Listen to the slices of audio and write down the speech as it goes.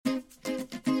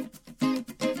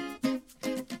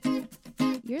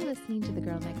listening to the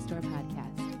Girl Next Door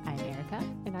podcast. I'm Erica.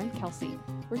 And I'm Kelsey.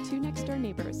 We're two next-door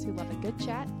neighbors who love a good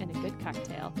chat and a good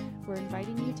cocktail. We're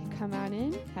inviting you to come on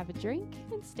in, have a drink,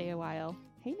 and stay a while.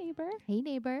 Hey, neighbor. Hey,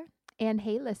 neighbor. And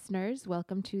hey, listeners.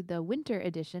 Welcome to the winter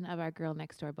edition of our Girl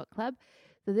Next Door book club.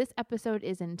 So this episode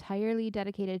is entirely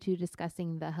dedicated to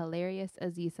discussing the hilarious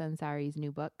Aziz Ansari's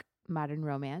new book, Modern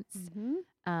Romance.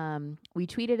 We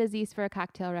tweeted Aziz for a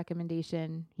cocktail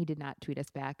recommendation. He did not tweet us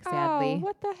back, sadly. Oh,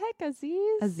 what the heck,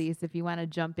 Aziz? Aziz, if you want to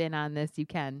jump in on this, you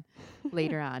can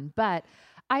later on. But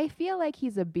I feel like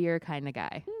he's a beer kind of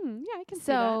guy. Yeah, I can see that.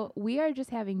 So we are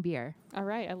just having beer. All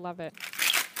right, I love it.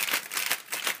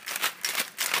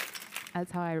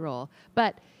 That's how I roll.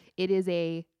 But it is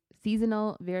a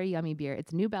seasonal, very yummy beer.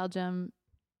 It's New Belgium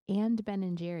and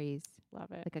Ben & Jerry's.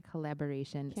 Love it. Like a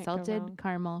collaboration. Can't go wrong. Salted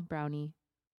caramel brownie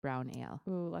brown ale.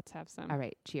 Ooh, let's have some. All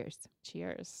right. Cheers.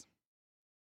 Cheers.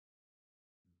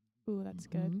 Ooh, that's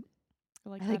good. I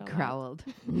like I that like a lot. growled.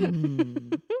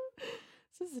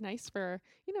 This is nice for,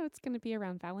 it's going to be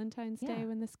around Valentine's Yeah. Day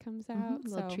when this comes out.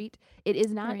 Little So treat. It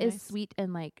is not very as nice. sweet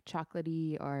and like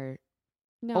chocolatey or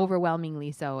no,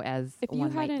 overwhelmingly so as if you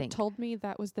one might hadn't think. told me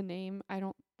that was the name, I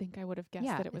don't think I would have guessed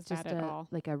that it was it's just that at all.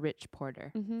 like a rich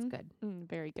porter. Mhm. It's good.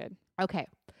 Very good. Okay.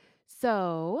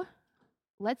 So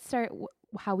let's start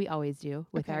how we always do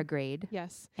with Okay. our grade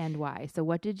Yes. and why. So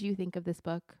what did you think of this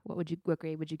book? What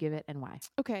grade would you give it and why?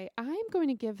 Okay, I'm going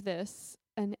to give this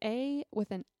an A with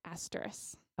an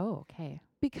asterisk Oh, okay.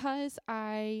 because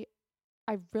I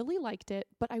really liked it,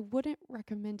 but I wouldn't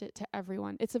recommend it to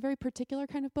everyone. It's a very particular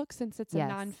kind of book since it's Yes.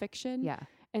 a nonfiction. Yeah.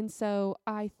 And so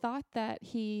I thought that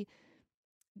he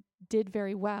did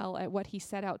very well at what he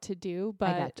set out to do,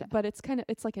 but gotcha. but it's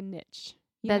like a niche.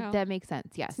 You know? That makes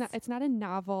sense. Yes. It's not a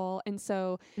novel, and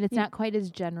so and it's you- not quite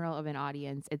as general of an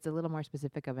audience. It's a little more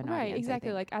specific of an audience. right, I exactly.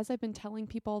 think. Like as I've been telling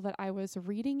people that I was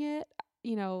reading it,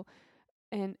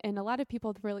 and a lot of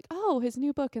people were like, "Oh, his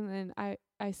new book," and then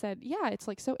I said, "Yeah, it's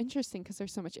like so interesting because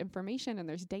there's so much information and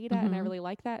there's data, and I Mhm. really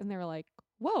like that." And they were like,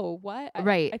 "Whoa, what?"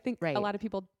 Right, I think right. a lot of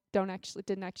people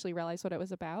didn't actually realize what it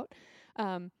was about.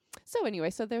 So anyway,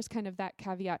 so there's kind of that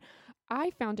caveat. I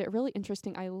found it really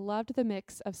interesting. I loved the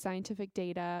mix of scientific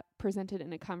data presented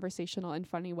in a conversational and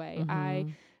funny way. I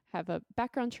Mhm. have a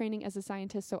background training as a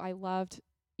scientist, so I loved,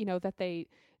 that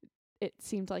it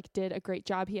seemed like did a great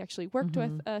job. He actually worked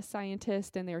with a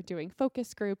scientist and they were doing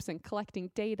focus groups and collecting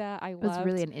data. It was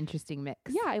really an interesting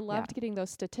mix. yeah, I loved getting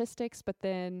those statistics, but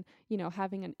then,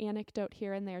 having an anecdote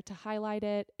here and there to highlight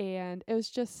it. And it was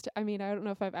just, I don't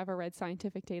know if I've ever read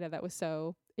scientific data that was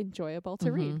so enjoyable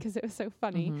to read because it was so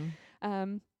funny.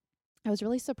 Mhm. I was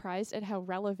really surprised at how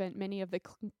relevant many of the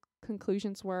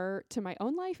conclusions were to my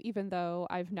own life, even though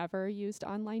I've never used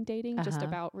online dating, just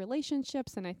about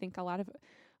relationships. And I think a lot of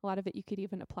it you could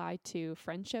even apply to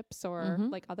friendships or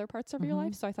like other parts of your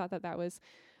life. So I thought that was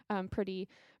pretty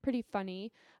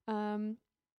funny.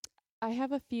 I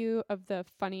have a few of the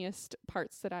funniest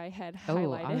parts that I had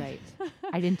highlighted. All right.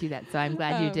 I didn't do that, so I'm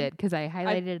glad you did because I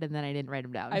highlighted it and then I didn't write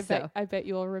them down. I bet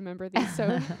you'll remember these.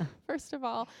 So first of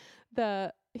all,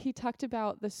 he talked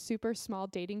about the super small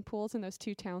dating pools in those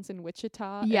two towns in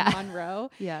Wichita and Monroe.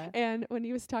 Yeah. And when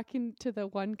he was talking to the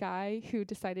one guy who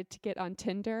decided to get on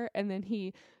Tinder and then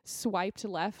he swiped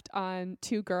left on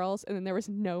two girls and then there was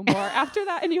no more after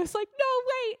that. And he was like, no,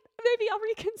 wait, maybe I'll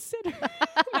reconsider.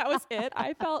 That was it.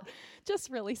 I felt just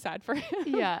really sad for him.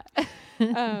 Yeah.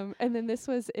 And then this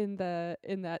was in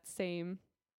that same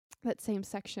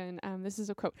section. This is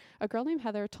a quote. A girl named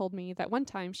Heather told me that one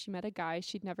time she met a guy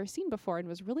she'd never seen before and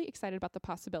was really excited about the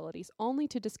possibilities, only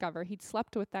to discover he'd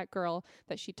slept with that girl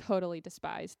that she totally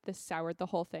despised. This soured the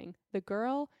whole thing. The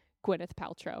girl, Gwyneth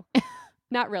Paltrow.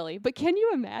 Not really, but can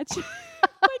you imagine?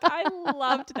 I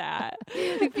loved that.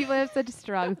 Like people have such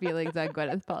strong feelings on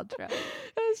Gwyneth Paltrow.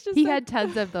 It's just He had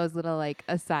tons of those little like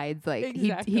asides, like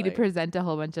Exactly. he'd present a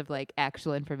whole bunch of like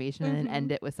actual information and then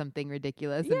end it with something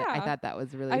ridiculous. And I Yeah. thought that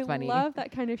was really funny. I love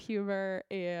that kind of humor,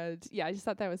 and I just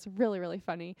thought that was really, really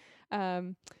funny.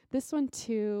 This one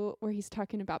too, where he's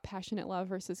talking about passionate love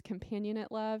versus companionate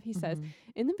love. He says,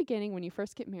 in the beginning, when you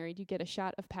first get married, you get a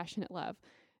shot of passionate love.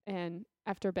 And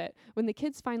after a bit, when the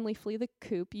kids finally flee the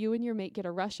coop, you and your mate get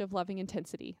a rush of loving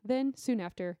intensity. Then, soon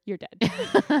after, you're dead.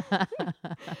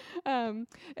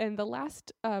 And the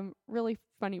last really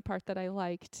funny part that I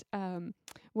liked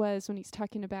was when he's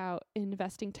talking about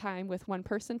investing time with one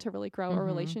person to really grow a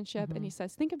relationship. And he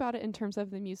says, think about it in terms of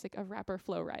the music of rapper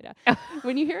Flo Rida.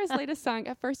 When you hear his latest song,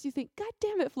 at first you think, God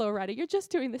damn it, Flo Rida, you're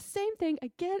just doing the same thing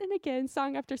again and again,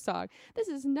 song after song. This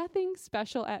is nothing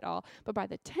special at all. But by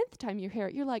the 10th time you hear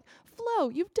it, you're like, Flo,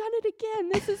 you've done it again.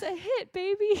 This is a hit,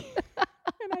 baby.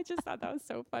 And I just thought that was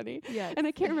so funny. Yes. And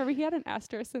I can't remember, he had an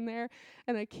asterisk in there,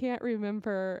 and I can't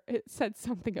remember, it said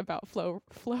something about flow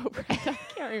rate. I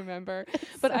can't remember.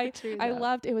 But I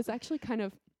loved, it was actually kind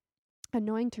of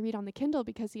annoying to read on the Kindle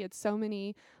because he had so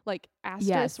many like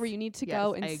asterisks where you need to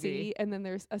go and see, and then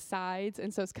there's asides,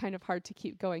 and so it's kind of hard to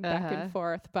keep going back and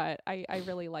forth, but I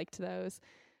really liked those.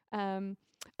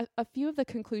 A few of the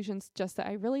conclusions just that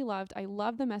I really loved. I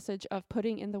love the message of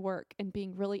putting in the work and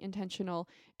being really intentional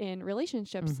in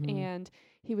relationships. And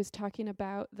he was talking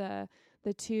about the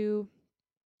two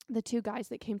guys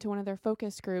that came to one of their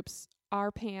focus groups,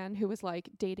 Arpan, who was like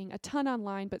dating a ton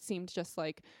online but seemed just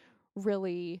like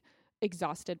really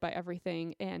exhausted by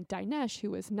everything, and Dinesh,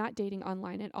 who was not dating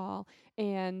online at all.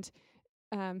 And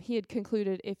he had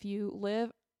concluded if you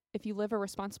live a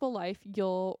responsible life,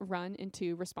 you'll run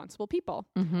into responsible people.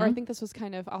 Or I think this was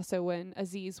kind of also when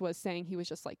Aziz was saying he was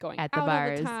just like going at out the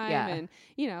bars, all the time.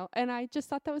 And, and I just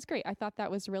thought that was great. I thought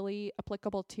that was really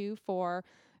applicable too for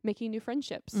making new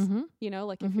friendships.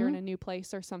 Like if you're in a new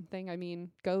place or something, I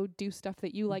mean, go do stuff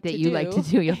that you like to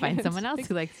do. You'll find someone else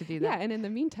who likes to do that. Yeah. And in the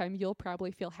meantime, you'll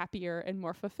probably feel happier and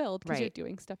more fulfilled because you're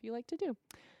doing stuff you like to do.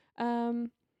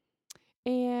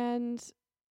 And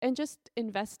just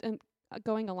invest in,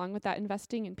 going along with that,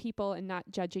 investing in people and not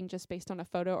judging just based on a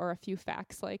photo or a few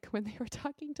facts. Like when they were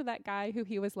talking to that guy who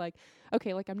he was like,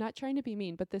 okay, like I'm not trying to be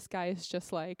mean, but this guy is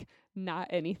just like not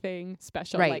anything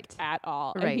special, like at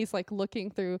all. And he's like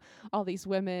looking through all these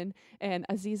women, and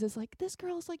Aziz is like, this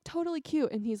girl's like totally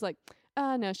cute. And he's like,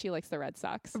 no, she likes the Red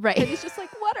Sox. Right. And he's just like,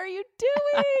 what are you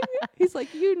doing? He's like,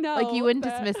 like you wouldn't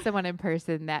dismiss someone in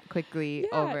person that quickly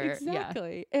over.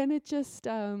 Exactly. Yeah. And it just,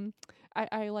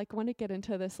 I like want to get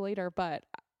into this later, but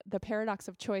the paradox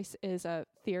of choice is a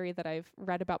theory that I've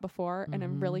read about before and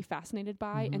I'm really fascinated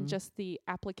by, and just the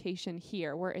application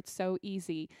here where it's so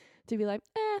easy to be like,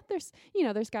 there's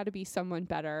got to be someone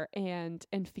better, and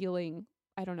feeling,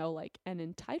 I don't know, like an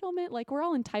entitlement. Like we're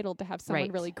all entitled to have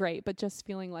someone really great, but just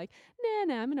feeling like,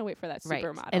 nah, I'm going to wait for that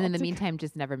supermodel. And in the meantime,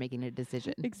 just never making a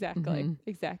decision. Exactly.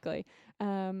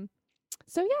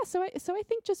 So I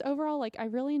think just overall, like I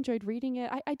really enjoyed reading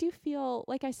it. I do feel,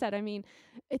 like I said, I mean,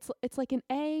 it's like an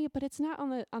A, but it's not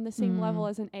on the same level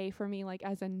as an A for me, like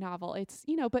as a novel. It's,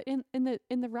 but in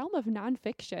the realm of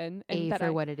nonfiction,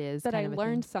 and what it is, that I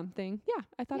learned something. Yeah,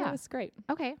 I thought it was great.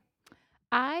 Okay.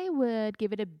 I would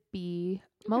give it a B,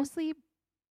 mostly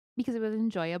because it was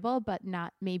enjoyable, but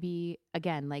not maybe,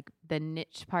 again, like the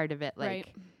niche part of it,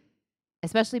 like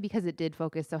especially because it did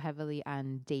focus so heavily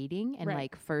on dating and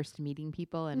like first meeting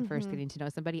people and first getting to know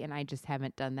somebody. And I just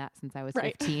haven't done that since I was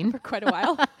 15 for quite a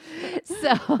while.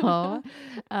 So,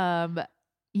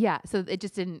 so it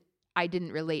just I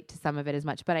didn't relate to some of it as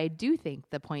much, but I do think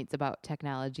the points about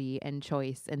technology and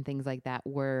choice and things like that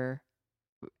were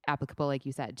applicable, like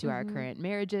you said, to our current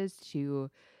marriages, to,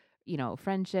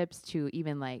 friendships, to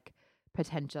even like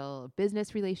potential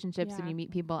business relationships when you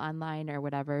meet people online or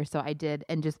whatever. So I did,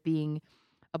 and just being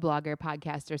a blogger,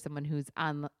 podcaster, someone who's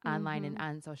online and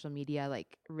on social media, like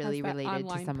really related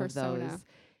to some persona. Of those.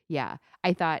 Yeah.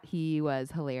 I thought he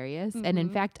was hilarious. And in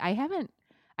fact,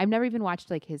 I've never even watched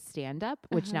like his stand up,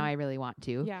 which now I really want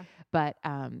to. Yeah. But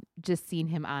just seen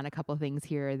him on a couple things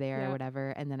here or there or whatever.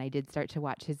 And then I did start to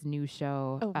watch his new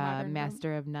show,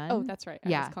 Master of None. Oh, that's right. I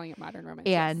was calling it Modern Romance.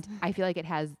 And I feel like it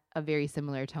has a very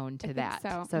similar tone to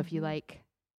that. So if you like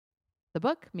the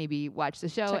book, maybe watch the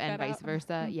show. Check and vice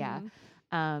versa. Yeah.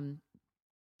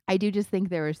 I do just think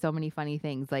there were so many funny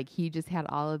things. Like he just had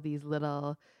all of these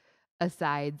little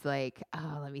asides, like,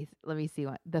 let me see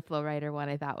what the Flow Rider one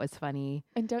I thought was funny.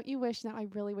 And don't you wish, now I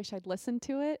really wish I'd listened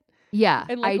to it. Yeah,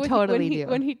 and like I totally do.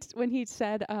 When he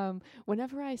said,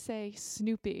 whenever I say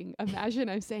snooping, imagine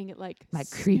I'm saying it like my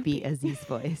creepy Aziz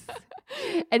voice.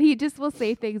 And he just will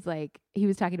say things like, he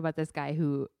was talking about this guy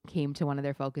who came to one of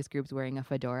their focus groups wearing a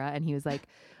fedora, and he was like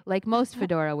most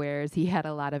fedora wearers, he had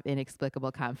a lot of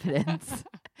inexplicable confidence.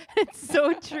 It's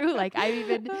so true. Like I've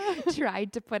even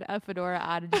tried to put a fedora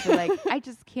on and just be like, I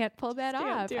just can't pull that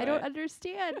off. I don't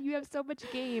understand. You have so much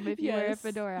game if you wear a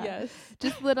fedora. Yes.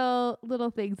 Just little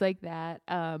things like that.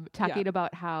 Talking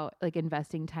about how like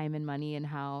investing time and money and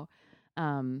how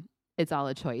it's all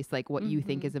a choice, like what you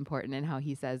think is important, and how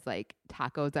he says like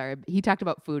he talked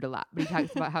about food a lot, but he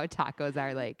talks about how tacos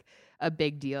are like a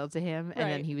big deal to him. And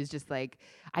then he was just like,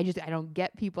 I don't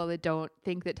get people that don't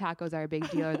think that tacos are a big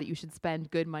deal, or that you should spend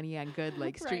good money on good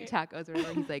like street tacos or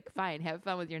whatever. He's like, fine, have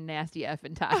fun with your nasty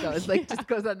effing tacos. Like just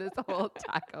goes on this whole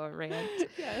taco rant.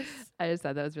 Yes. I just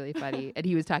thought that was really funny. And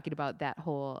he was talking about that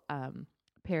whole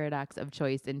paradox of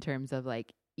choice in terms of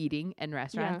like eating in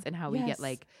restaurants and how we get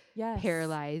like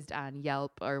paralyzed on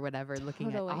Yelp or whatever,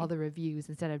 looking at all the reviews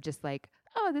instead of just like,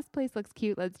 oh, this place looks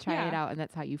cute, let's try it out. And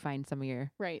that's how you find some of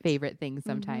your favorite things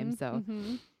sometimes. So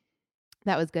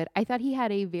that was good. I thought he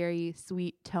had a very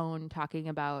sweet tone talking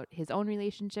about his own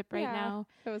relationship now.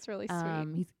 It was really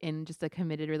sweet. He's in just a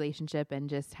committed relationship and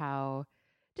just how,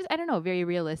 I don't know, very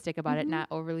realistic about it, not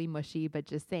overly mushy, but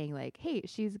just saying like, hey,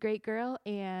 she's a great girl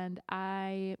and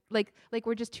I like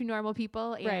we're just two normal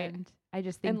people and I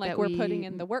just think and like that we're putting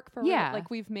in the work for it. Like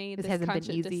we've made this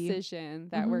conscious decision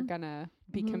that we're gonna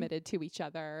be committed to each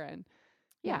other and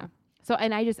So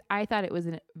and I thought it was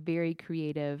a very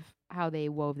creative how they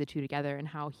wove the two together and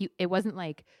how it wasn't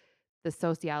like the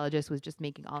sociologist was just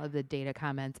making all of the data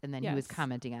comments and then he was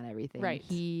commenting on everything.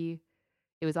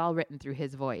 It was all written through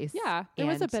his voice. Yeah, there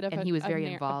was a bit of and he was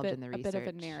very involved in the research. A bit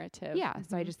of a narrative. Yeah,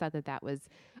 so I just thought that was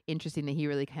interesting that he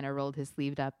really kind of rolled his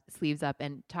sleeves up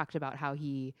and talked about how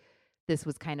this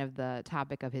was kind of the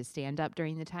topic of his stand-up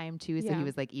during the time too. So he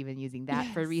was like even using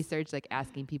that for research, like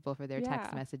asking people for their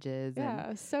text messages. Yeah, it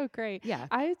was so great. Yeah,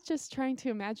 I was just trying to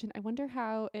imagine. I wonder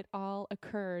how it all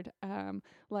occurred.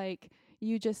 Like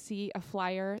you just see a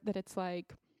flyer that it's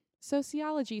like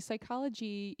sociology,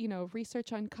 psychology,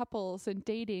 research on couples and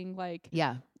dating, like,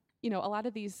 a lot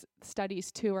of these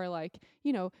studies too are like,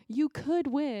 you could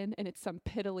win and it's some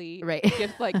piddly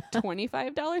gift, like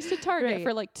 $25 to Target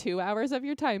for like 2 hours of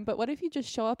your time. But what if you just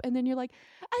show up and then you're like,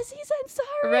 Aziz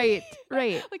Ansari?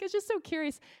 Right. Like, it's just so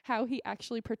curious how he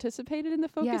actually participated in the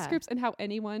focus groups and how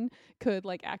anyone could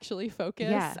like actually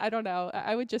focus. Yeah. I don't know.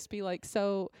 I would just be like,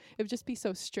 it would just be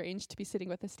so strange to be sitting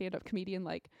with a stand-up comedian,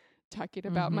 like, talking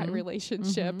about my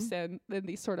relationships and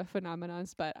these sort of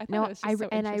phenomenons, but I thought it was just so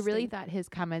interesting. I really thought his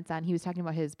comments he was talking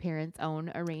about his parents' own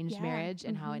arranged marriage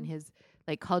and how in his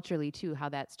like culturally too, how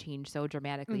that's changed so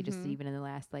dramatically just even in the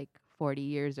last like 40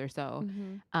 years or so.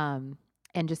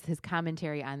 And just his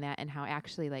commentary on that and how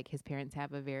actually like his parents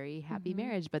have a very happy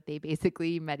marriage, but they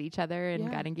basically met each other and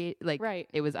got engaged. Like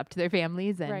it was up to their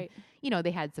families and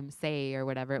they had some say or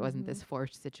whatever. It wasn't this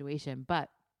forced situation, but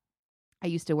I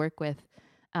used to work with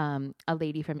a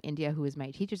lady from India who was my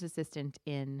teacher's assistant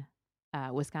in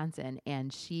Wisconsin.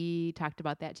 And she talked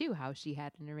about that too, how she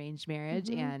had an arranged marriage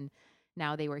and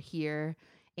now they were here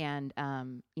and,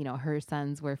 her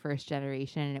sons were first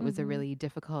generation and it was a really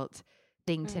difficult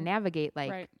thing to navigate.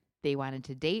 Like they wanted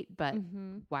to date, but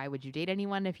why would you date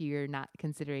anyone if you're not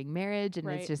considering marriage? And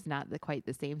it's just not quite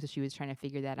the same. So she was trying to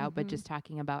figure that out, but just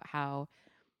talking about how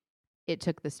it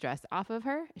took the stress off of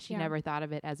her. She never thought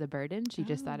of it as a burden. She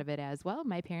just thought of it as, well,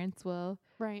 my parents will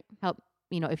help.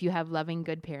 If you have loving,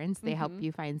 good parents, they help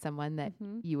you find someone that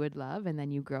you would love and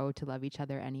then you grow to love each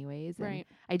other anyways. And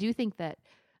I do think that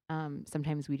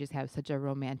sometimes we just have such a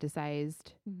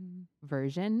romanticized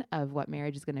version of what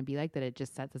marriage is going to be like that it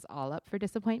just sets us all up for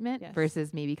disappointment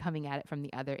versus maybe coming at it from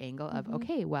the other angle of,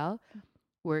 okay, well,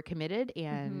 we're committed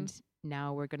and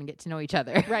now we're going to get to know each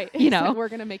other. Right. We're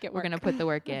going to make it work. We're going to put the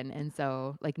work in. And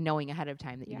so like knowing ahead of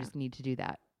time that you just need to do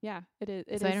that. Yeah, it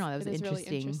is. So I don't know. That was an really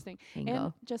interesting angle.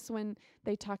 And just when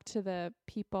they talked to the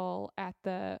people at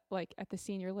the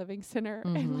senior living center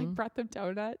and like brought them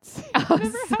donuts.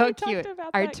 Oh, so cute.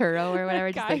 Arturo or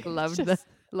whatever just like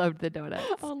loved the donuts.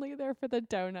 Only there for the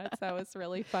donuts. That was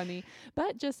really funny.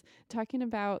 But just talking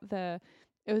about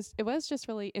it was just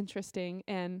really interesting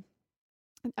and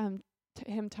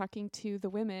him talking to the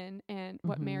women and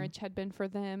what marriage had been for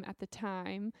them at the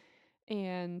time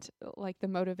and like the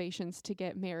motivations to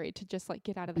get married, to just like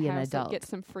get out of the house and get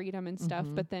some freedom and stuff.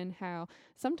 But then how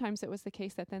sometimes it was the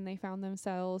case that then they found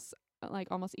themselves like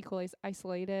almost equally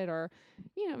isolated or,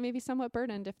 maybe somewhat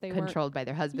burdened if they were controlled by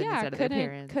their husband instead of their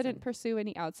parents. Couldn't pursue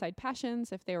any outside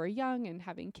passions if they were young and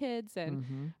having kids.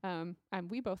 And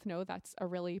we both know that's a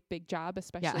really big job,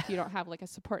 especially if you don't have like a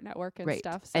support network and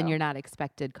stuff. So. And you're not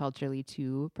expected culturally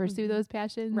to pursue those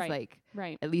passions.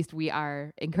 Right. At least we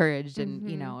are encouraged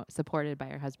and, supported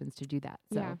by our husbands to do that.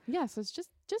 So. Yeah. So it's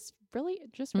just really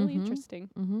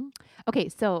interesting. Okay.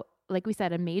 So like we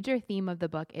said, a major theme of the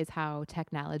book is how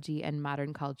technology and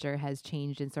modern culture has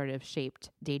changed and sort of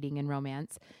shaped dating and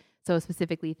romance. So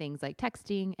specifically things like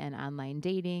texting and online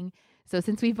dating. So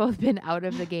since we've both been out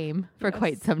of the game for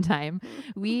quite some time,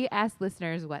 we asked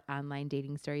listeners what online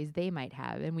dating stories they might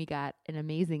have, and we got an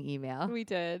amazing email. We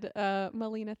did.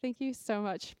 Melina, thank you so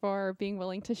much for being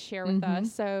willing to share with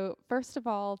us. So first of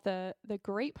all, the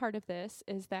great part of this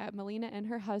is that Melina and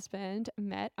her husband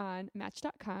met on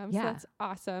Match.com. So that's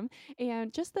awesome.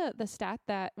 And just the stat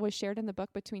that was shared in the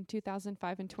book between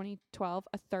 2005 and 2012,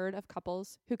 a third of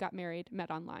couples who got married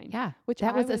met online. Yeah, which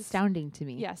that was astounding to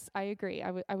me. Yes, I agree.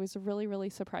 I was really really, really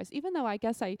surprised. Even though I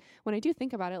guess when I do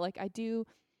think about it, like I do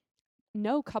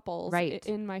know couples Right.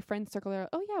 in my friend circle. They're,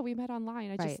 oh yeah, we met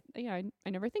online. I Right. just, I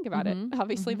never think about it. Mhm.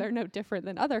 Obviously, Mhm. they're no different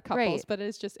than other couples, Right. but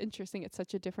it's just interesting. It's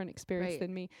such a different experience Right.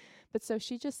 than me. But so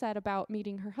she just said about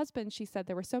meeting her husband, she said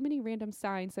there were so many random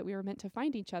signs that we were meant to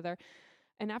find each other.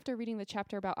 And after reading the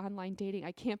chapter about online dating,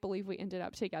 I can't believe we ended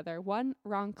up together. One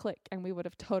wrong click and we would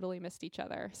have totally missed each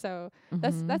other. So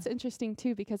Mhm. that's interesting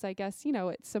too, because I guess,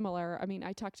 it's similar. I mean,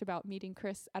 I talked about meeting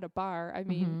Chris at a bar. I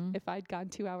mean, Mhm. if I'd gone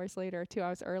 2 hours later, 2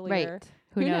 hours earlier, Right.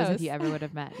 Who knows if you ever would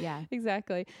have met? Yeah.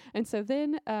 exactly. And so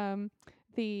then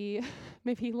the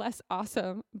maybe less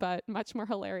awesome but much more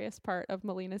hilarious part of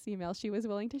Melina's email, she was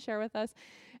willing to share with us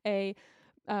a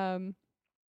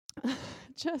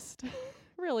just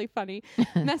really funny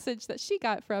message that she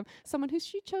got from someone who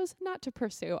she chose not to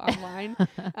pursue online.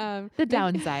 The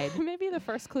downside. Maybe the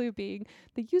first clue being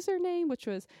the username, which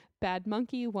was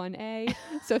badmonkey1a.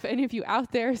 So if any of you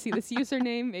out there see this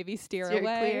username, maybe steer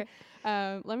away.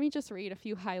 Clear. Let me just read a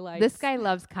few highlights. This guy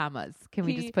loves commas. Can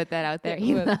we just put that out there?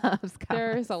 He loves commas.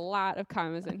 There's a lot of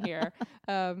commas in here.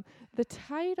 The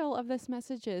title of this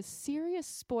message is Serious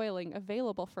Spoiling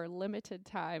Available for Limited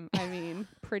Time. I mean,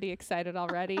 pretty excited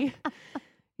already.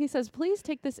 He says, please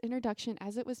take this introduction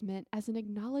as it was meant as an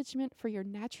acknowledgement for your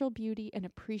natural beauty and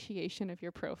appreciation of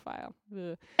your profile.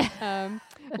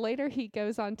 Later, he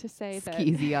goes on to say that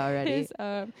Skeezy already.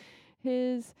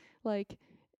 his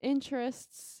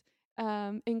interests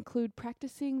include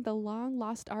practicing the long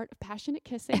lost art of passionate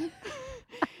kissing.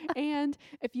 And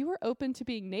if you are open to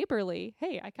being neighborly,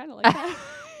 hey, I kind of like that.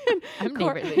 I'm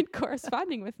neighborly. And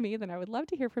corresponding with me, then I would love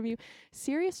to hear from you.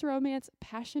 Serious romance,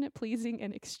 passionate pleasing,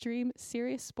 and extreme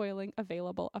serious spoiling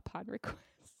available upon request.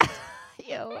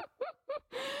 Ew.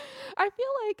 I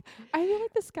feel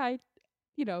like this guy,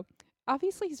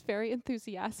 obviously he's very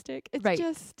enthuphanthusiastic. It's Right.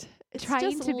 it's Trying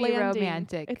just to be landing.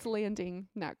 romantic. It's landing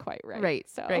not quite right. Right.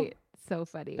 So Right. So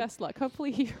funny. best luck.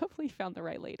 Hopefully he found the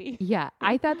right lady. Yeah.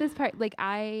 I thought this part,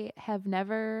 I have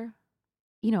never,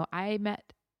 I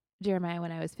met Jeremiah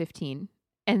when I was 15.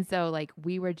 And so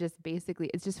we were just basically,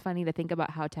 it's just funny to think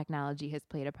about how technology has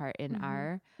played a part in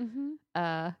our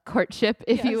courtship,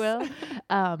 if you will.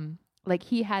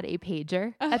 He had a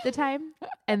pager at the time,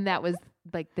 and that was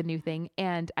the new thing.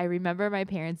 And I remember my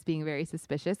parents being very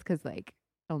suspicious because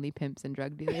only pimps and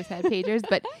drug dealers had pagers,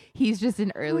 but he's just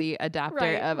an early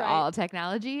adopter of all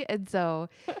technology. And so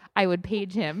I would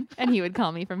page him and he would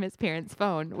call me from his parents'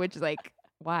 phone, which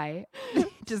why?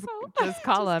 just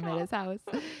call him at his house.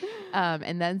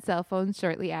 And then cell phones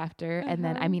shortly after. And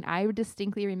then, I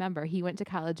distinctly remember he went to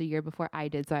college a year before I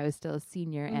did. So I was still a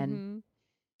senior. And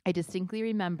I distinctly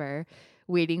remember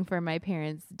waiting for my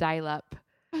parents' dial-up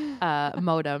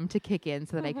modem to kick in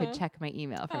so that I could check my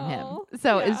email from him.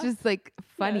 So it's just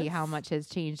funny how much has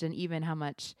changed, and even how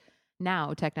much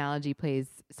now technology plays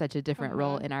such a different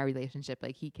role in our relationship.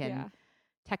 He can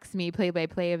text me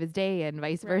play-by-play of his day and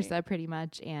vice versa pretty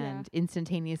much, and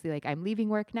instantaneously I'm leaving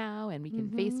work now, and we can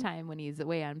FaceTime when he's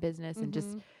away on business, and just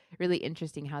really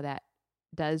interesting how that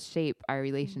does shape our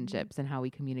relationships and how we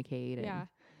communicate.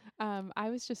 I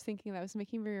was just thinking, that was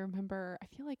making me remember, I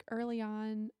feel like early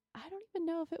on, I don't even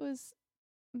know if it was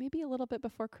maybe a little bit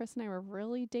before Chris and I were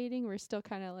really dating. We're still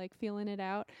kind of feeling it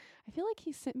out. I feel like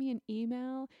he sent me an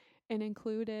email and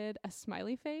included a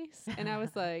smiley face. And I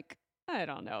was like, I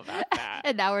don't know about that.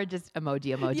 And now we're just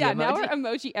emoji. Yeah, now we're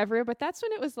emoji everywhere. But that's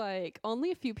when it was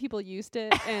only a few people used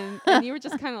it. And you were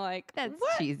just kind of that's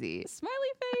what? Cheesy. Smiley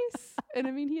face. And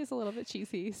he is a little bit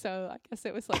cheesy. So I guess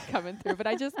it was coming through. But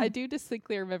I do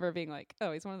distinctly remember being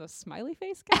oh, he's one of those smiley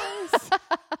face guys.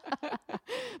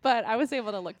 But I was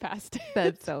able to look past it.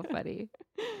 That's so funny.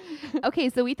 Okay,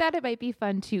 so we thought it might be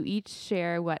fun to each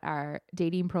share what our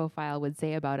dating profile would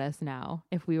say about us now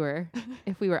if we were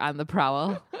on the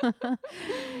prowl,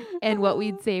 and what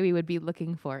we'd say we would be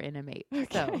looking for in a mate. Okay.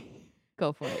 So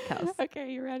go for it, Kels.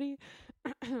 Okay, you ready?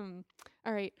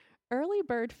 All right. Early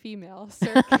bird female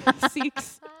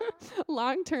seeks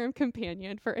long-term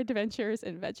companion for adventures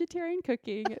in vegetarian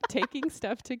cooking, taking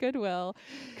stuff to Goodwill,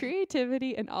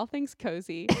 creativity, and all things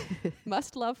cozy.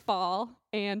 Must love fall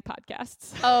and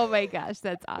podcasts. Oh my gosh,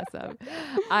 that's awesome.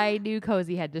 I knew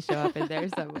cozy had to show up in there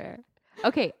somewhere.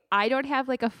 Okay, I don't have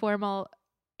a formal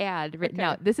ad written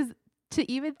out. This is,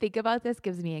 to even think about this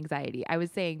gives me anxiety. I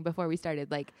was saying before we started,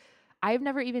 I've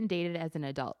never even dated as an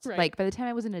adult. Right. By the time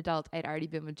I was an adult, I'd already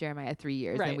been with Jeremiah 3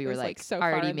 years, and we were so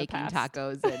already making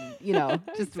tacos and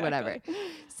just whatever.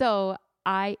 So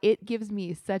it gives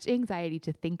me such anxiety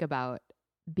to think about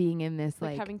being in this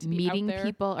meeting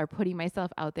people or putting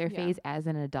myself out there phase as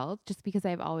an adult, just because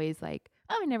I've always I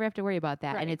never have to worry about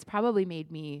that. And it's probably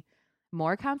made me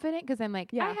more confident because I'm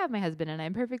like, Yeah. I have my husband and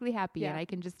I'm perfectly happy and Yeah. I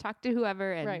can just talk to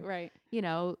whoever and, Right. you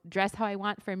know, dress how I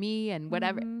want for me and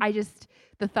whatever. Mhm.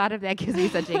 The thought of that gives me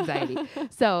such anxiety.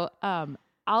 So,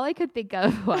 all I could think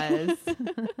of was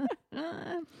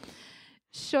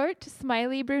short,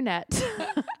 smiley brunette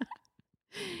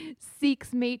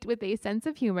seeks mate with a sense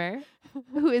of humor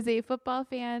who is a football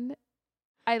fan.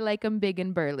 I like 'em big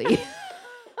and burly.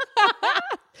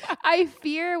 I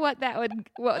fear what that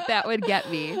would get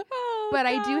me. Oh, But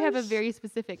I do have a gosh. very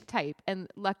specific type. And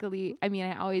luckily, I mean,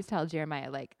 I always tell Jeremiah,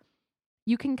 like,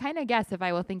 you can kind of guess if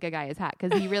I will think a guy is hot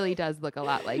because he really does look a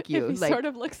lot like you. If he Like, sort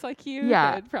of looks like you,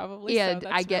 yeah. then probably And so.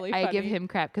 I That's really I give funny. him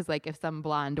crap because, like, if some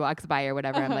blonde walks by or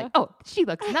whatever, I'm like, oh, she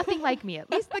looks nothing like me. At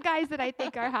least the guys that I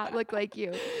think are hot look like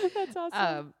you. That's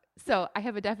awesome. So I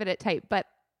have a definite type, but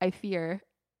I fear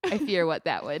what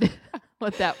that would,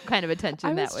 what that kind of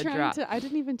attention that would draw. I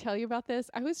didn't even tell you about this.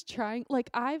 I was trying, like,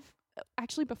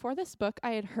 actually, before this book,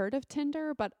 I had heard of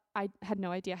Tinder, but I had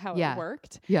no idea how Yeah. it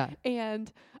worked. Yeah.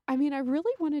 And I mean, I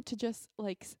really wanted to just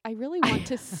I really want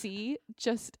to see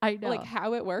just I know. like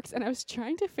how it works. And I was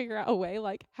trying to figure out a way,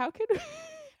 like, how can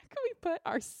we put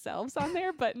ourselves on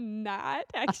there, but not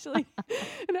actually,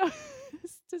 you know,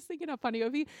 just thinking how funny it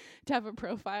would be to have a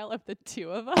profile of the two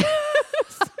of us.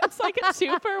 It's like a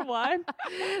 2-for-1.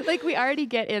 Like, we already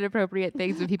get inappropriate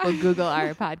things when people Google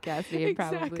our podcast name,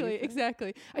 probably.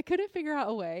 Exactly. I couldn't figure out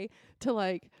a way to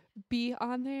like be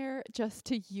on there just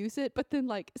to use it, but then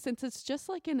like since it's just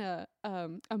like in a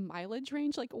mileage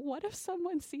range, like what if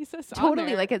someone sees us on Totally.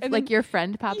 there Like, it's and like then your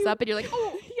friend pops up and you're like,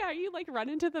 oh. yeah, you like run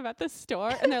into them at the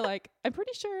store and they're like, I'm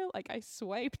pretty sure like I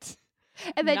swiped.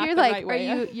 And then not you're the like, right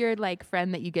are way. your like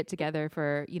friend that you get together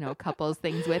for, you know, couples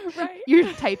things with, Right.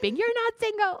 you're typing, you're not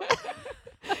single.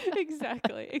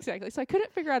 Exactly. So I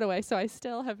couldn't figure out a way. So I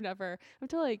still have never. I have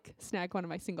to like snag one of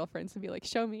my single friends and be like,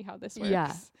 "Show me how this works."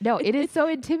 Yeah. No, it is so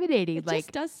intimidating. It Like,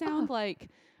 just does sound like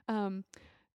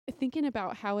thinking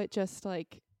about how it just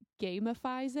like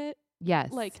gamifies it.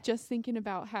 yes. Like just thinking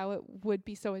about how it would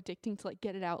be so addicting to like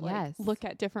get it out, like Yes. look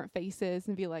at different faces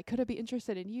and be like, could I be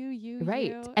interested in you? right.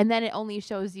 You? And then it only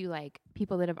shows you like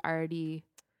people that have already,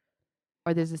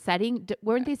 or there's a setting.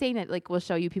 Weren't they saying that like we'll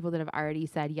show you people that have already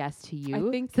said yes to you?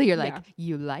 I think, so. You're like, yeah.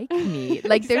 you like me.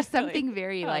 Like there's Exactly. something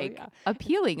very Oh, like yeah.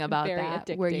 appealing about Very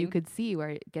that, where you addicting. could see where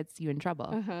it gets you in trouble.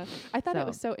 Uh-huh. I thought So- it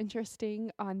was so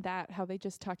interesting on that, how they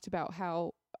just talked about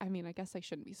how, I mean, I guess I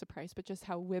shouldn't be surprised, but just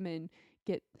how women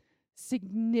get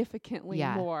significantly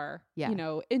Yeah. more, Yeah. you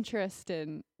know, interest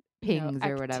and Pings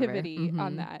or whatever. activity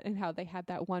on Mhm. that, and how they had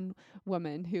that one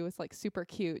woman who was like super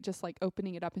cute, just like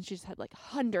opening it up, and she just had like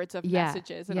hundreds of Yeah.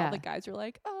 messages, and Yeah. all the guys were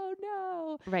like, "Oh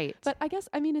no!" Right. But I guess,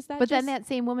 I mean, is that? But then just, that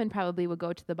same woman probably would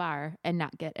go to the bar and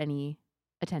not get any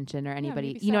attention or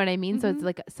anybody. maybe You know so. what I mean? So it's Mhm.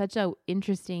 like such a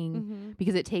interesting, Mhm.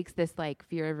 because it takes this like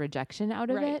fear of rejection out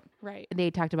of right, it. right, And they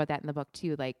talked about that in the book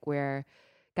too, like where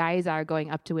guys are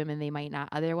going up to women they might not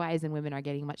otherwise, and women are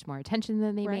getting much more attention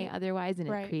than they may Right. otherwise, and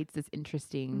Right. it creates this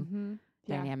interesting mm-hmm.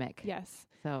 Yeah. dynamic. Yes.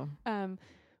 So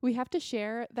We have to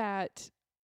share that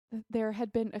there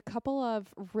had been a couple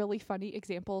of really funny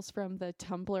examples from the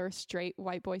Tumblr straight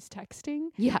white boys texting,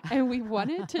 yeah. and we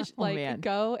wanted to Oh, man.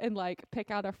 go and like pick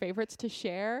out our favorites to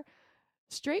share.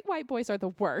 Straight white boys are the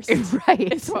worst.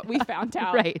 Right. Is what we found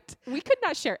out. Right. We could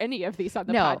not share any of these on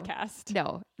the No. podcast.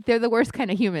 No, they're the worst kind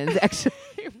of humans, actually.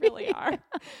 They really are.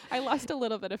 I lost a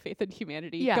little bit of faith in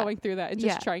humanity Yeah. going through that and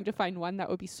just Yeah. trying to find one that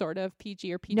would be sort of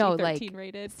PG or PG-13 No, like,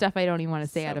 rated. Stuff I don't even want to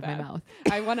say So out of bad. my mouth.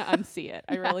 I want to unsee it.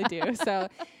 I really do. So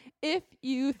if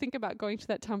you think about going to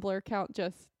that Tumblr account,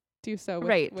 just do so with,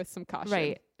 Right. with some caution.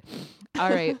 Right. All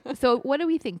right. So what do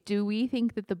we think? Do we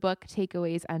think that the book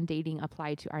takeaways on dating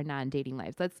apply to our non-dating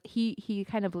lives? He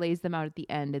kind of lays them out at the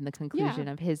end in the conclusion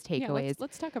of his Yeah, takeaways.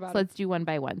 let's talk about So it. let's do one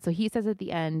by one. So he says at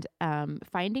the end,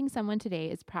 finding someone today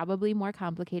is probably more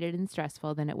complicated and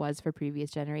stressful than it was for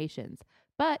previous generations.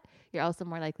 But you're also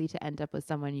more likely to end up with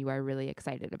someone you are really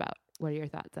excited about. What are your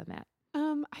thoughts on that?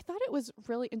 I thought it was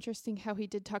really interesting how he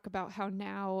did talk about how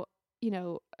now,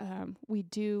 we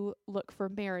do look for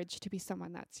marriage to be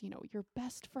someone that's, your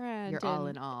best friend. You're all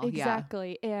and in all.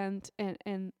 Exactly. And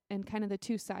kind of the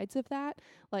two sides of that,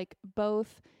 like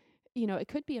both, it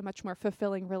could be a much more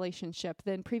fulfilling relationship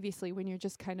than previously when you're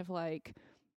just kind of like,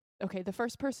 okay, the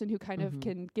first person who kind of Mhm.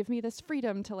 can give me this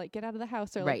freedom to like get out of the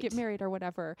house or like get Right. married or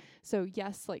whatever. So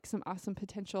yes, like some awesome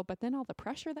potential, but then all the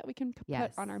pressure that we can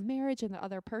Yes. put on our marriage and the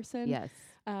other person. Yes.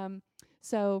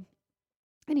 So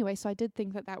anyway, so I did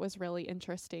think that was really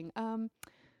interesting.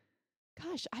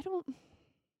 Gosh, I don't,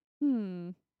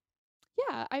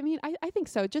 yeah, I mean, I think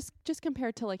so. Just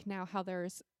compared to like now how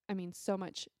there's, so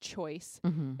much choice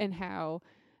Mm-hmm. and how,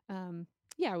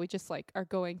 we just like are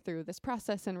going through this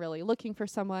process and really looking for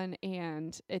someone,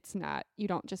 and it's not, you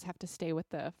don't just have to stay with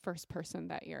the first person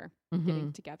that you're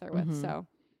getting together with. So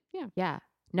yeah.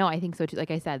 No, I think so too.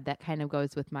 Like I said, that kind of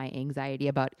goes with my anxiety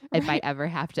about if I ever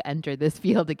have to enter this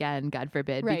field again, God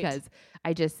forbid, because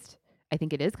I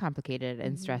think it is complicated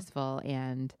and stressful,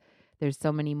 and there's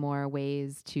so many more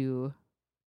ways to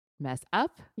mess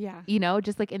up. Yeah. You know,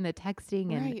 just like in the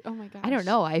texting and Oh my gosh. I don't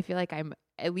know. I feel like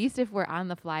at least if we're on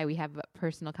the fly, we have a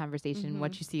personal conversation.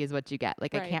 What you see is what you get.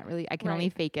 Like I can only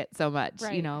fake it so much,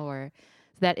 you know, or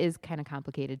so that is kind of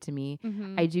complicated to me.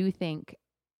 I do think,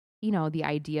 you know, the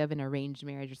idea of an arranged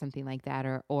marriage or something like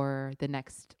that, or the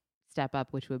next step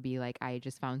up, which would be like, I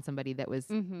just found somebody that was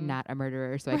not a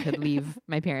murderer so I could leave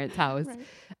my parents' house.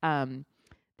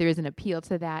 There is an appeal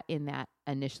to that in that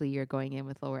initially you're going in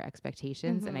with lower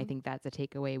expectations. And I think that's a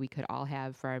takeaway we could all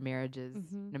have for our marriages,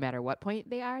 no matter what point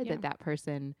they are, that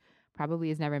person probably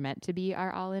is never meant to be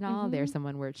our all in all. They're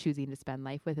someone we're choosing to spend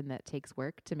life with, and that takes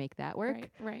work to make that work.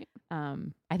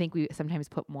 I think we sometimes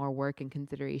put more work and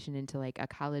consideration into like a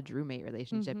college roommate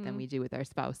relationship than we do with our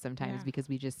spouse sometimes, because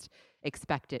we just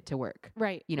expect it to work.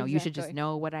 You know, you should just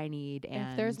know what I need.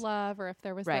 And if there's love, or if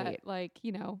there was that, like,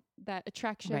 you know, that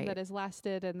attraction that has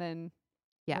lasted, and then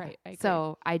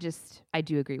so I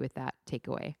do agree with that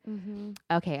takeaway.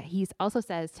 Okay. He also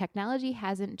says technology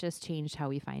hasn't just changed how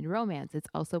we find romance. It's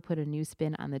also put a new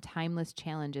spin on the timeless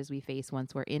challenges we face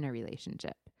once we're in a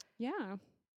relationship. Yeah.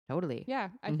 Totally. Yeah.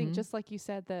 I think just like you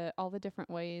said, all the different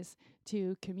ways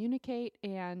to communicate.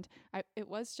 And it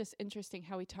was just interesting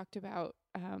how we talked about,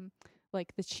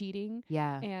 like the cheating.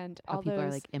 Yeah. And how all people those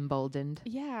are like emboldened.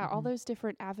 Yeah. All those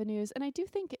different avenues. And I do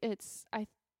think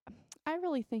I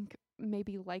really think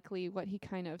maybe likely what he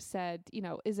kind of said, you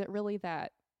know, is it really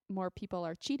that more people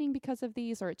are cheating because of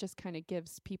these, or it just kind of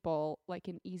gives people like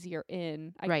an easier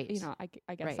in? You know,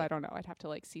 I guess I don't know. I'd have to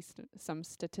like see some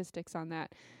statistics on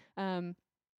that.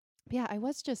 Yeah, I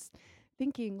was just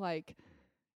thinking like,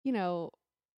 you know,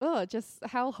 just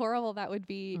how horrible that would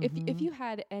be if you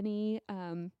had any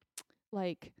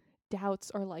like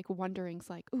doubts or like wonderings,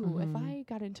 like, ooh, if I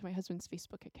got into my husband's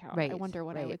Facebook account, I wonder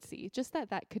what I would see. Just that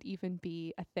could even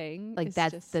be a thing. Like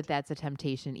that's a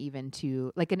temptation, even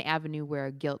to like an avenue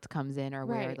where guilt comes in, or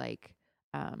where like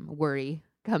worry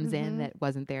comes in that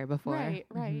wasn't there before.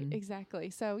 Right, exactly.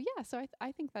 So yeah, so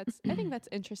I think that's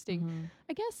interesting.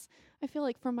 I guess I feel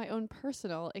like from my own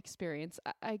personal experience,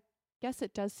 I guess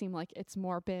it does seem like it's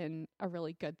more been a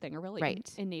really good thing, a really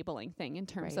enabling thing in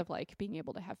terms of like being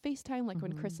able to have FaceTime. Like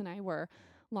when Chris and I were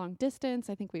long distance,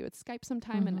 I think we would Skype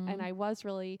sometime, and I was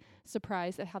really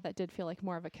surprised at how that did feel like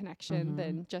more of a connection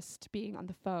than just being on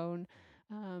the phone.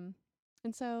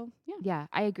 And so, yeah,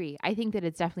 I agree. I think that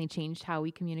it's definitely changed how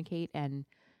we communicate, and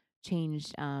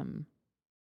changed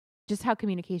just how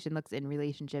communication looks in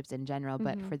relationships in general,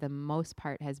 but for the most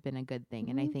part has been a good thing.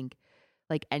 And I think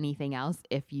like anything else,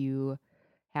 if you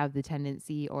have the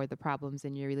tendency or the problems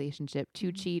in your relationship to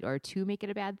cheat or to make it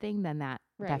a bad thing, then that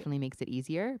definitely makes it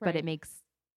easier. But it makes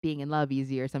being in love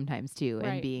easier sometimes too,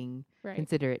 and being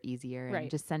considerate easier. And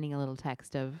just sending a little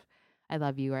text of, I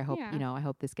love you, or I hope, you know, I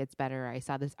hope this gets better. Or I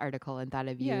saw this article and thought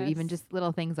of you, even just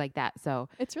little things like that. So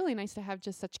it's really nice to have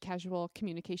just such casual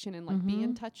communication and like be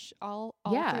in touch all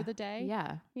through the day.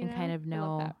 Yeah. And kind of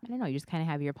know, I don't know, you just kind of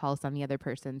have your pulse on the other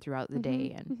person throughout the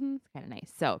day, and it's kind of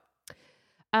nice. So,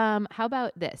 how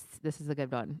about this? This is a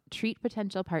good one. Treat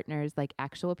potential partners like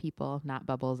actual people, not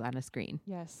bubbles on a screen.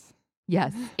 Yes.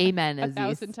 Amen.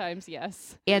 1,000 times.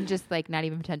 Yes. And just like not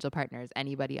even potential partners,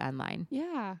 anybody online.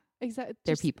 Yeah, exactly.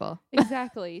 They're people.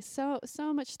 Exactly. So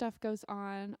much stuff goes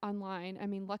on online. I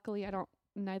mean, luckily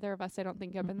neither of us, I don't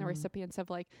think, have been the recipients of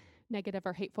like negative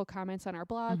or hateful comments on our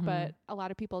blog, but a lot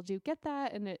of people do get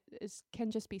that. And it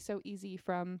can just be so easy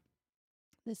from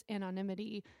this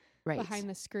anonymity behind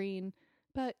the screen.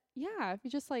 But yeah, if you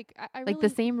just like, I like really, the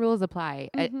same rules apply.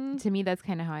 To me, that's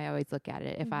kind of how I always look at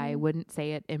it. If I wouldn't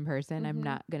say it in person, I'm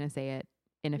not going to say it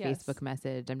in a Facebook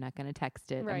message. I'm not going to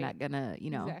text it. I'm not going to,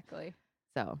 you know. Exactly.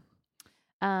 So,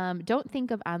 don't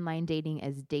think of online dating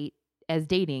as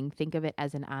dating. Think of it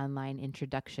as an online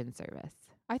introduction service.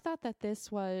 I thought that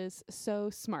this was so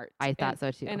smart. I thought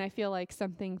so too. And I feel like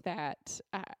something that,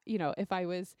 you know, if I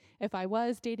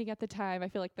was dating at the time, I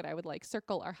feel like that I would like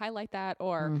circle or highlight that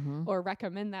or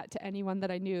recommend that to anyone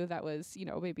that I knew that was, you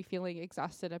know, maybe feeling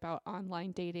exhausted about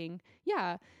online dating.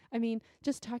 Yeah. I mean,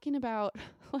 just talking about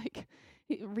like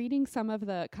reading some of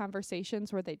the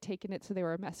conversations where they'd taken it so they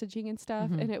were messaging and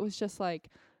stuff. And it was just like,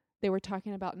 they were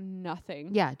talking about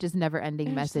nothing. Yeah, just never ending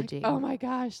And I was messaging. like, oh my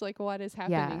gosh, like what is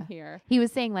happening Yeah. here? He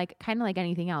was saying like kind of like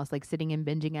anything else, like sitting and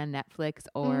binging on Netflix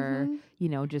or, Mhm. you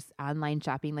know, just online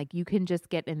shopping. Like you can just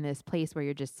get in this place where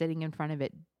you're just sitting in front of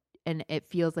it and it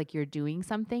feels like you're doing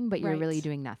something, but you're really Right.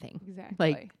 doing nothing.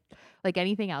 Exactly. Like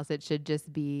anything else, it should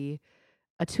just be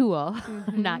a tool,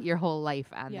 not Mhm. your whole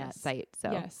life on that Yes. site.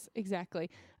 So Yes, exactly.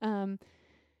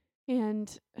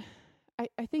 And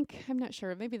I think, I'm not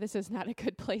sure, maybe this is not a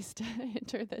good place to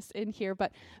enter this in here,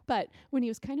 but when he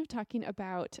was kind of talking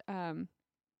about,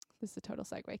 this is a total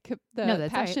segue, the No,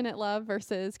 that's all right. passionate love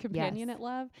versus companionate Yes.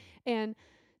 love. And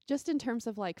just in terms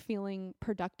of like feeling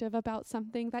productive about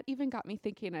something, that even got me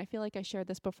thinking, I feel like I shared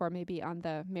this before, maybe on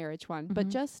the marriage one, but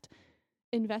Mhm. just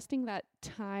investing that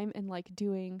time in like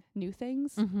doing new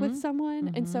things Mhm. with someone.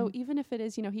 And so Mhm. even if it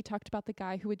is, he talked about the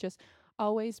guy who would just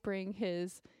always bring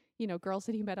his, girls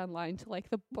that he met online to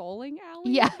like the bowling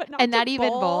alley. Yeah, but and to not even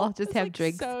bowl, just It's, have like,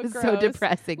 drinks. So It's gross. so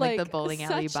depressing, like the Like, bowling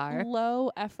alley such bar.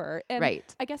 low effort. And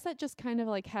Right. I guess that just kind of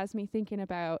like has me thinking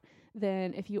about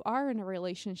then if you are in a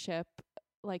relationship,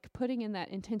 like putting in that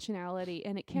intentionality,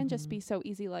 and it can just be so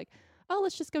easy, like, oh,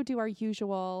 let's just go do our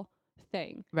usual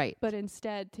thing. Right. But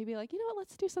instead to be like, you know what,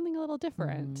 let's do something a little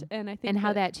different. Mhm. And I think And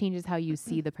how that changes how you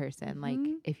see the person. Like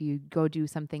Mhm. if you go do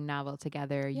something novel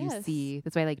together, you Yes. see,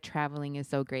 that's why like traveling is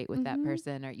so great with that Mhm.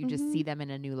 person, or you just see them in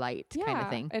a new light kind of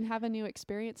thing. and have a new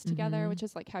experience together, Mhm. which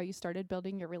is like how you started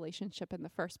building your relationship in the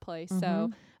first place.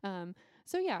 Mhm.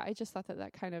 So yeah, I just thought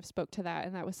that kind of spoke to that,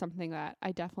 and that was something that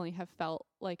I definitely have felt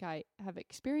like I have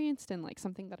experienced, and like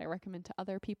something that I recommend to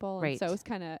other people. And Right. so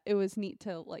it was neat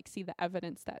to like see the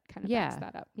evidence that kind of backs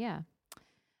that up. Yeah.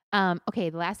 Okay,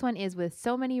 the last one is with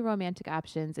so many romantic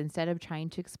options, instead of trying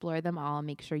to explore them all,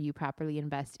 make sure you properly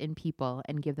invest in people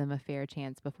and give them a fair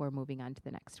chance before moving on to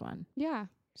the next one. Yeah,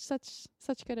 such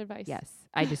good advice. Yes,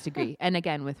 I just agree. And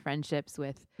again, with friendships,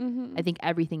 Mm-hmm. I think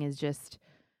everything is just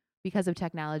because of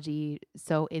technology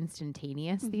so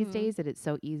instantaneous these Mhm. days that it's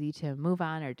so easy to move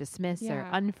on or dismiss or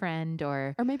Yeah. unfriend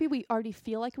or Or maybe we already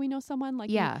feel like we know someone, like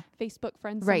Yeah. we Facebook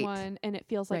friend Right. someone, and it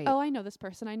feels like, Right. oh, I know this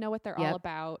person, I know what they're all Yep.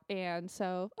 about, and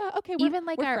so okay, even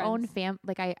like we're our own friends.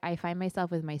 like I find myself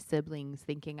with my siblings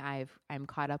thinking I'm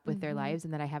caught up with their Mhm. lives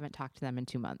and that I haven't talked to them in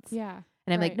 2 months. Yeah.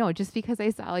 And I'm like, right. no, just because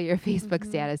I saw your Facebook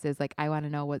Mhm. statuses, like I want to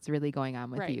know what's really going on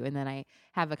with Right. you. And then I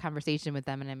have a conversation with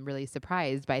them and I'm really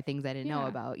surprised by things I didn't know Yeah.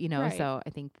 about, Right. So I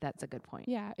think that's a good point.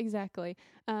 Yeah, exactly.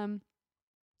 And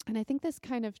I think this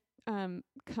kind of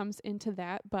comes into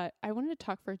that, but I wanted to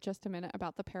talk for just a minute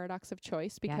about the paradox of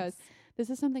choice, because Yes. this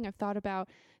is something I've thought about.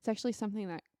 It's actually something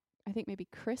that I think maybe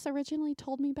Chris originally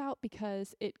told me about,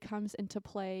 because it comes into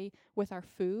play with our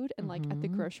food and like at the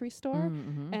Mhm. grocery store.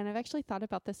 Mhm. And I've actually thought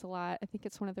about this a lot. I think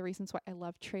it's one of the reasons why I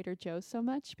love Trader Joe's so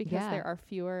much, because Yeah. there are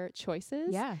fewer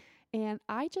choices. Yeah. And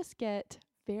I just get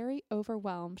very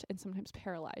overwhelmed and sometimes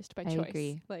paralyzed by I choice.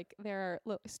 agree. Like there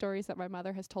are stories that my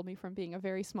mother has told me from being a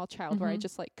very small child where I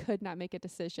just like could not make a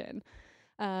decision.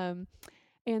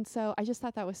 And so I just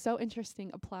thought that was so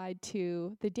interesting applied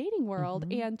to the dating world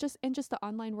and just the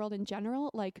online world in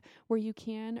general, like where you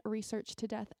can research to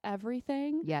death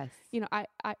everything. Yes. I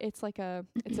it's like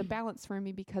it's a balance for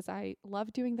me, because I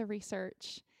love doing the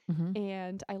research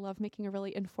and I love making a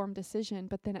really informed decision,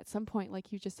 but then at some point,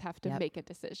 like you just have to Yep. make a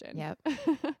decision. Yep.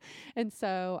 And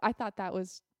so I thought that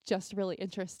was just really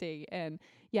interesting. And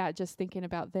yeah, just thinking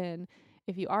about then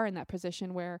if you are in that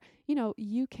position where,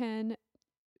 you can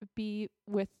be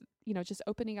with, just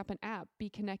opening up an app, be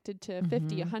connected to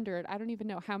 50, 100, I don't even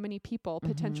know how many people,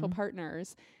 potential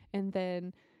partners. And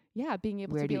then, yeah, being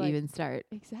able Where to do be you like, even start?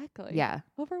 exactly. Yeah.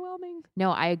 Overwhelming.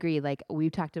 No, I agree. Like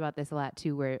we've talked about this a lot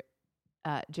too, where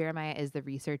Jeremiah is the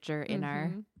researcher in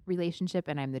our relationship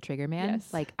and I'm the trigger man.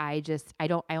 Yes. Like I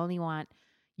only want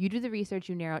you do the research,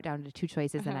 you narrow it down to 2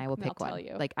 choices and I will and I'll pick one. tell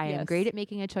you. Like I am Yes. great at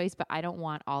making a choice, but I don't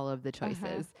want all of the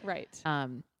choices. Right.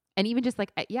 And even just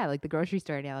like, like the grocery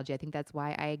store analogy, I think that's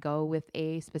why I go with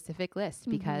a specific list,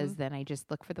 because then I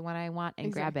just look for the one I want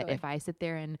and grab it. Exactly. If I sit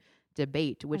there and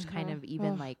debate which kind of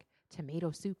even like tomato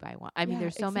soup I want. I mean,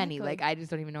 there's so many, like I just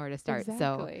don't even know where to start.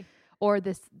 Exactly. So, or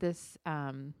this,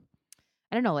 I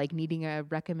don't know, like needing a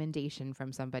recommendation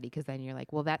from somebody, because then you're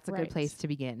like, well, that's a good place to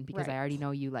begin because I already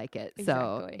know you like it.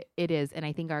 Exactly. So it is. And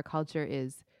I think our culture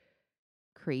is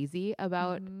crazy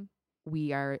about we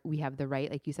have the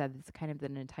right, like you said, it's kind of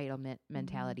an entitlement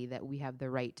mentality that we have the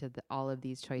right to all of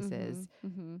these choices.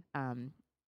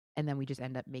 And then we just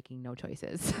end up making no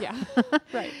choices. Yeah.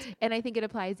 Right. And I think it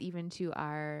applies even to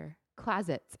our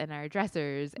closets and our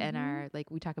dressers and our,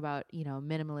 like we talk about,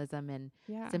 minimalism and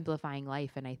simplifying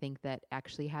life. And I think that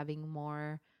actually having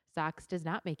more socks does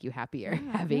not make you happier.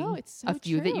 Yeah. Having No, it's so a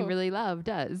few that you true. really love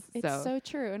does. It's so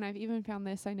true. And I've even found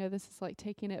this, I know this is like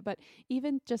taking it, but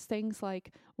even just things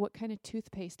like what kind of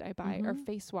toothpaste I buy or Mhm.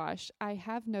 face wash, I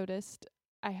have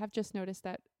just noticed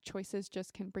that choices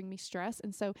just can bring me stress.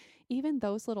 And so even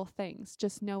those little things,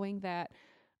 just knowing that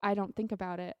I don't think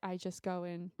about it, I just go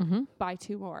and Mhm. buy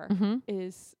 2 more Mhm.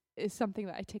 is something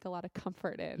that I take a lot of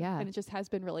comfort in. Yeah. And it just has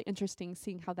been really interesting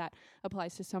seeing how that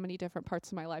applies to so many different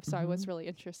parts of my life. So I was Mhm. really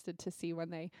interested to see when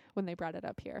they brought it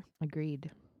up here.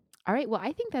 Agreed. All right. Well,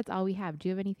 I think that's all we have. Do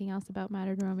you have anything else about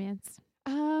modern romance?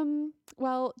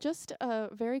 Well, just a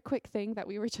very quick thing that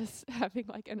we were just having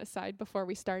like an aside before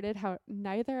we started, how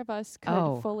neither of us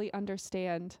could fully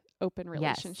understand open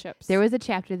relationships. There was a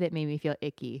chapter that made me feel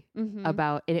icky Mhm.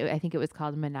 about it. I think it was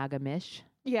called Monogamish.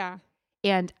 Yeah.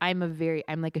 And I'm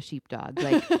like a sheepdog.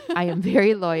 Like I am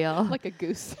very loyal. Like a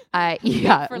goose.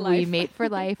 Yeah, for we life. mate for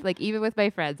life. Like even with my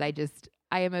friends, I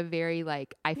am a very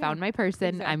like, I found my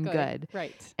person, I'm Exactly. good.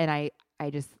 Right. And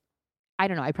I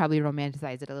don't know, I probably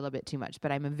romanticize it a little bit too much,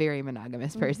 but I'm a very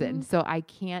monogamous person. Mhm. So I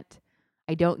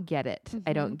don't get it.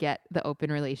 I Mhm. don't get the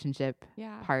open relationship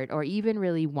Yeah. part, or even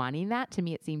really wanting that. To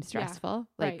me, it seems Yeah, stressful,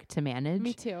 like right. to manage.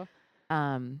 Me too.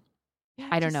 Yeah,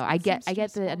 I don't know. I it get seems the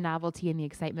stressful. novelty and the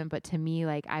excitement, but to me,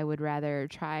 like I would rather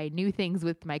try new things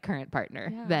with my current partner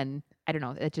Yeah. than, I don't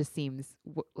know. It just seems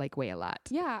like way a lot.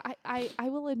 Yeah, I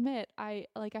will admit I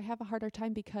have a harder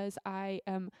time because I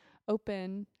am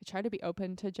open. I try to be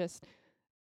open to just,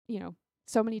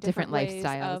 so many different ways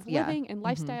lifestyles. of Yeah. living and Mhm.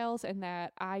 lifestyles, and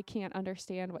that I can't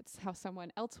understand how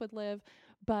someone else would live.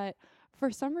 But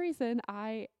for some reason,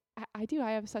 I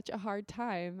have such a hard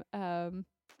time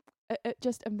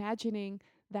just imagining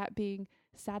that being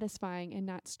satisfying and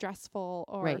not stressful,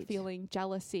 or Right. feeling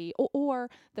jealousy, or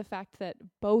the fact that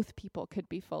both people could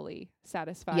be fully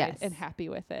satisfied Yes. and happy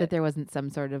with it. That there wasn't some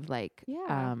sort of like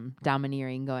Yeah.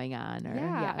 domineering going on, or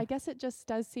Yeah, I guess it just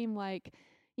does seem like,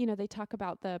 they talk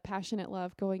about the passionate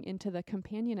love going into the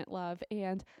companionate love,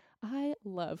 and I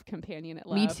love companionate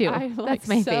love. Me too. I'm That's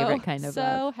my favorite kind of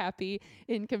love. so happy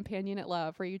in companionate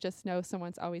love, where you just know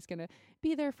someone's always going to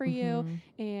be there for you, Mhm.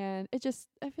 and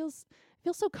it feels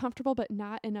so comfortable, but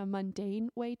not in a mundane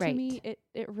way to Right. me.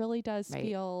 It really does Right.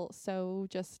 feel so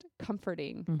just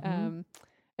comforting. Mhm.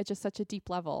 At just such a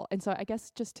deep level. And so I guess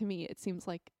just to me, it seems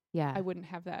like Yeah. I wouldn't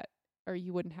have that, or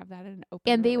you wouldn't have that in an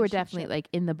open And they were relationship. definitely like,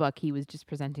 in the book, he was just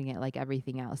presenting it like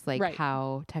everything else, like Right.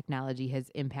 how technology has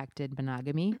impacted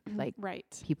monogamy, like right.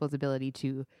 people's ability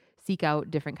to seek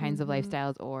out different kinds of Mhm.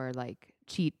 lifestyles, or like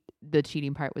cheat. The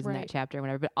cheating part was in that Right. chapter or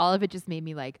whatever, but all of it just made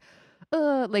me like,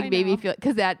 like I made me know. feel,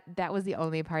 because that was the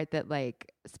only part that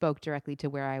like spoke directly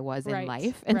to where I was in Right.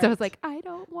 life. And so I was Right. like, I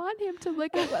don't want him to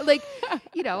look at like,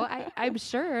 I'm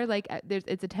sure like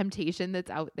it's a temptation that's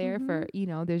out there for,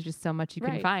 there's just so much you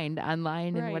can Right. find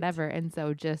online and Right. whatever. And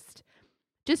so just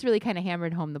really kind of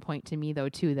hammered home the point to me though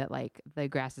too, that like the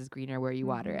grass is greener where you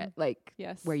water it, like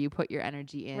Yes. where you put your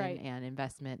energy in Right. and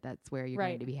investment, that's where you're Right.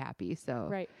 going to be happy. So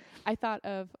Right. I thought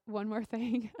of one more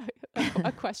thing,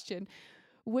 a question.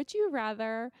 Would you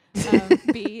rather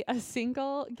be a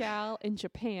single gal in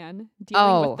Japan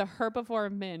dealing with the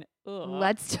herbivore men?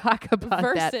 Let's talk about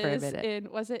that for a minute.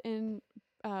 It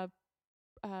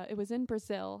was in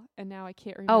Brazil, and now I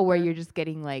can't remember. Oh, where you're just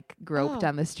getting like groped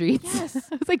on the streets. Yes.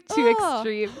 It's like two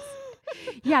extremes.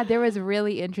 Yeah, there was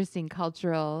really interesting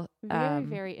cultural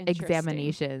very interesting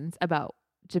examinations about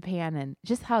Japan, and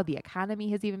just how the economy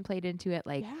has even played into it,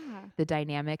 like the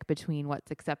dynamic between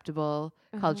what's acceptable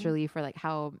culturally for like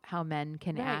how men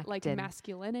can act, like and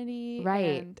masculinity,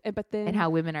 right, but then and how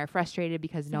women are frustrated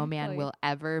because no man Exactly. will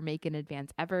ever make an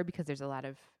advance ever, because there's a lot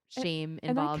of shame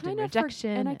and involved in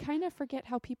rejection. and I kind of forget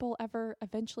how people ever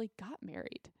eventually got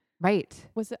married. Right.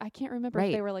 Was it? I can't remember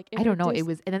Right. if they were like I don't know. It introduced-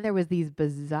 was, and then there was these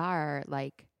bizarre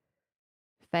like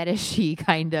fetishy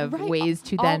kind of Right. ways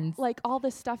to all, then like all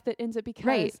this stuff that ends up because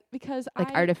Right. because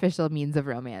like artificial means of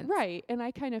romance. Right. And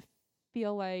I kind of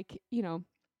feel like,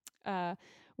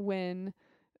 when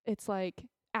it's like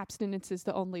abstinence is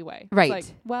the only way. Right. It's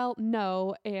like, well,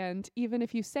 no. And even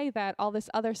if you say that, all this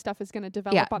other stuff is going to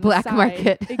develop Yeah, on black the side.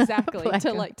 market. Exactly. Black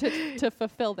to like, to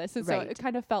fulfill this. And so Right. it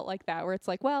kind of felt like that, where it's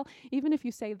like, well, even if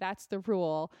you say that's the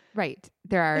rule. Right.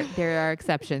 There are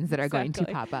exceptions that are going to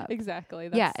Exactly. pop up. Exactly.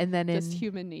 That's Yeah. And then just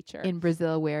human nature. in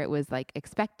Brazil, where it was like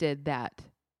expected that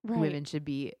right. women should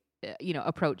be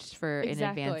approached for in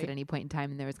advance Exactly. at any point in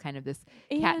time, and there was kind of this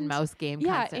cat and mouse game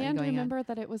constantly and going remember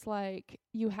that it was like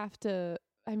you have to,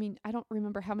 I mean, I don't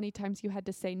remember how many times you had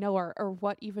to say no, or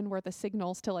what even were the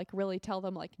signals to like really tell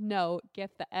them like, no,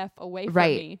 get the F away from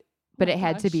Right. me. but my it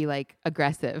had to gosh. be like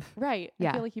aggressive. Right. I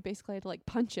Yeah. feel like you basically had to like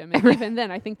punch him. And Right. even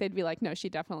then, I think they'd be like, no, she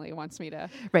definitely wants me to.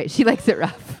 Right. She likes it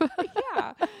rough.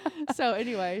 Yeah. So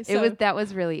anyway, That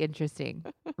was really interesting.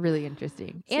 Really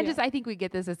interesting. So And yeah. just, I think we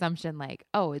get this assumption like,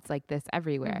 oh, it's like this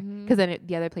everywhere. Mhm. Because then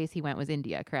the other place he went was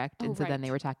India, correct? Oh, And so then they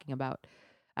right. were talking about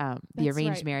the That's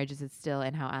arranged right. marriages is still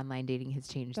and how online dating has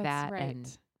changed That's that. right.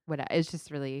 And it's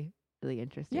just really, really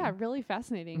interesting. Yeah, really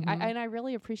fascinating. Mhm. And I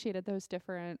really appreciated those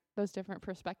different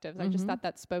perspectives. I just Mhm. thought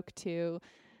that spoke to,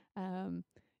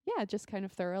 just kind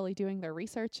of thoroughly doing their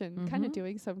research and kind of Mhm.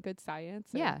 doing some good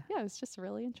science. And Yeah. yeah, it's just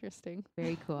really interesting.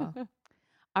 Very cool.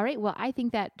 All right. Well, I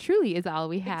think that truly is all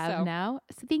we Think have so. now.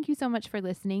 So thank you so much for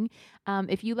listening.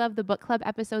 If you love the book club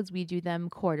episodes, we do them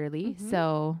quarterly. Mhm.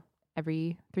 So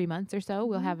every 3 months or so,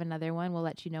 we'll Mhm. have another one. We'll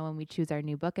let you know when we choose our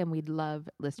new book, and we'd love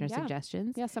listener Yeah.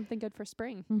 suggestions. Yeah, something good for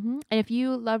spring. And if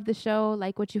you love the show,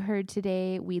 like what you heard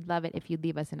today, we'd love it if you'd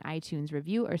leave us an iTunes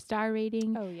review or star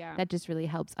rating. Oh, yeah. That just really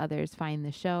helps others find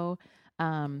the show.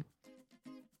 And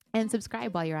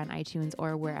subscribe while you're on iTunes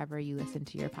or wherever you listen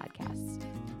to your podcasts.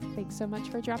 Thanks so much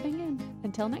for dropping in.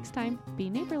 Until next time, be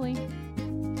neighborly.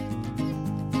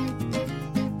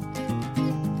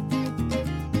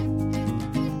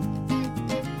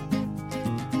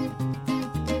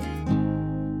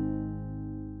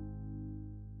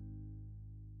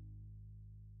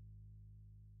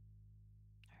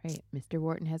 All right. Mr.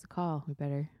 Wharton has a call. We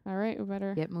better All right, we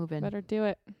better get moving. do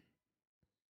it.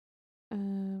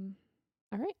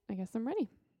 All right, I guess I'm ready.